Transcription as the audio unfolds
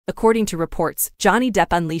According to reports, Johnny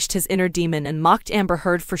Depp unleashed his inner demon and mocked Amber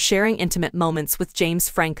Heard for sharing intimate moments with James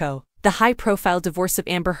Franco. The high-profile divorce of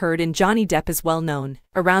Amber Heard and Johnny Depp is well known.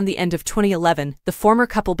 Around the end of 2011, the former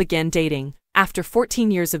couple began dating. After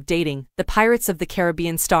 14 years of dating, the Pirates of the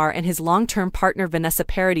Caribbean star and his long-term partner Vanessa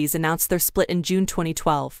Paradis announced their split in June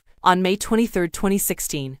 2012. On May 23,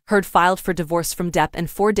 2016, Heard filed for divorce from Depp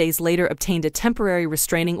and 4 days later obtained a temporary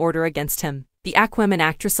restraining order against him. The Aquaman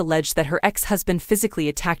actress alleged that her ex-husband physically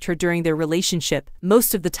attacked her during their relationship,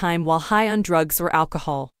 most of the time while high on drugs or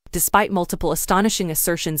alcohol. Despite multiple astonishing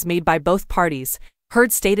assertions made by both parties,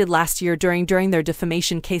 Heard stated last year during their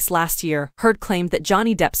defamation case last year, Heard claimed that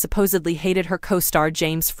Johnny Depp supposedly hated her co-star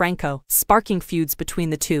James Franco, sparking feuds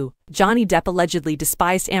between the two. Johnny Depp allegedly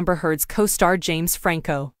despised Amber Heard's co-star James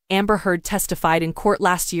Franco. Amber Heard testified in court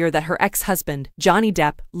last year that her ex-husband, Johnny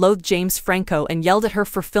Depp, loathed James Franco and yelled at her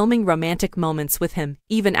for filming romantic moments with him,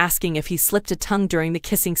 even asking if he slipped a tongue during the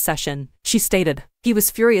kissing session. She stated, "He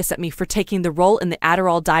was furious at me for taking the role in the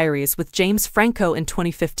Adderall Diaries with James Franco in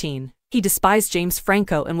 2015. He despised James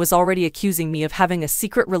Franco and was already accusing me of having a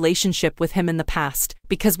secret relationship with him in the past,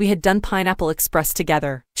 because we had done Pineapple Express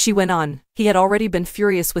together." She went on, "He had already been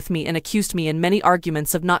furious with me and accused me in many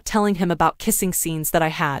arguments of not telling him about kissing scenes that I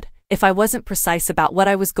had. If I wasn't precise about what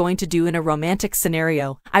I was going to do in a romantic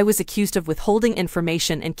scenario, I was accused of withholding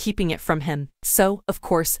information and keeping it from him. So, of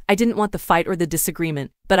course, I didn't want the fight or the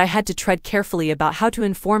disagreement, but I had to tread carefully about how to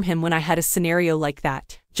inform him when I had a scenario like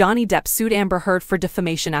that." Johnny Depp sued Amber Heard for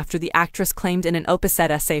defamation after the actress claimed in an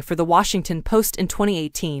op-ed essay for The Washington Post in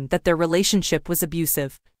 2018 that their relationship was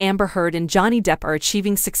abusive. Amber Heard and Johnny Depp are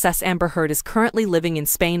achieving success. Amber Heard is currently living in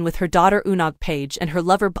Spain with her daughter Unog Page and her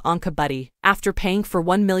lover Bianca Buddy, after paying for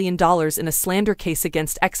 $1 million in a slander case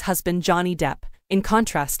against ex-husband Johnny Depp. In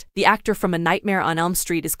contrast, the actor from A Nightmare on Elm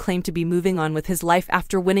Street is claimed to be moving on with his life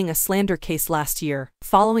after winning a slander case last year.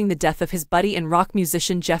 Following the death of his buddy and rock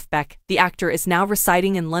musician Jeff Beck, the actor is now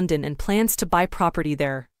residing in London and plans to buy property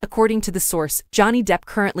there. According to the source, Johnny Depp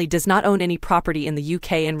currently does not own any property in the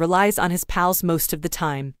UK and relies on his pals most of the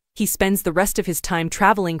time. He spends the rest of his time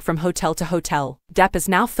traveling from hotel to hotel. Depp is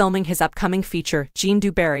now filming his upcoming feature, Jean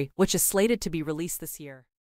du Barry, which is slated to be released this year.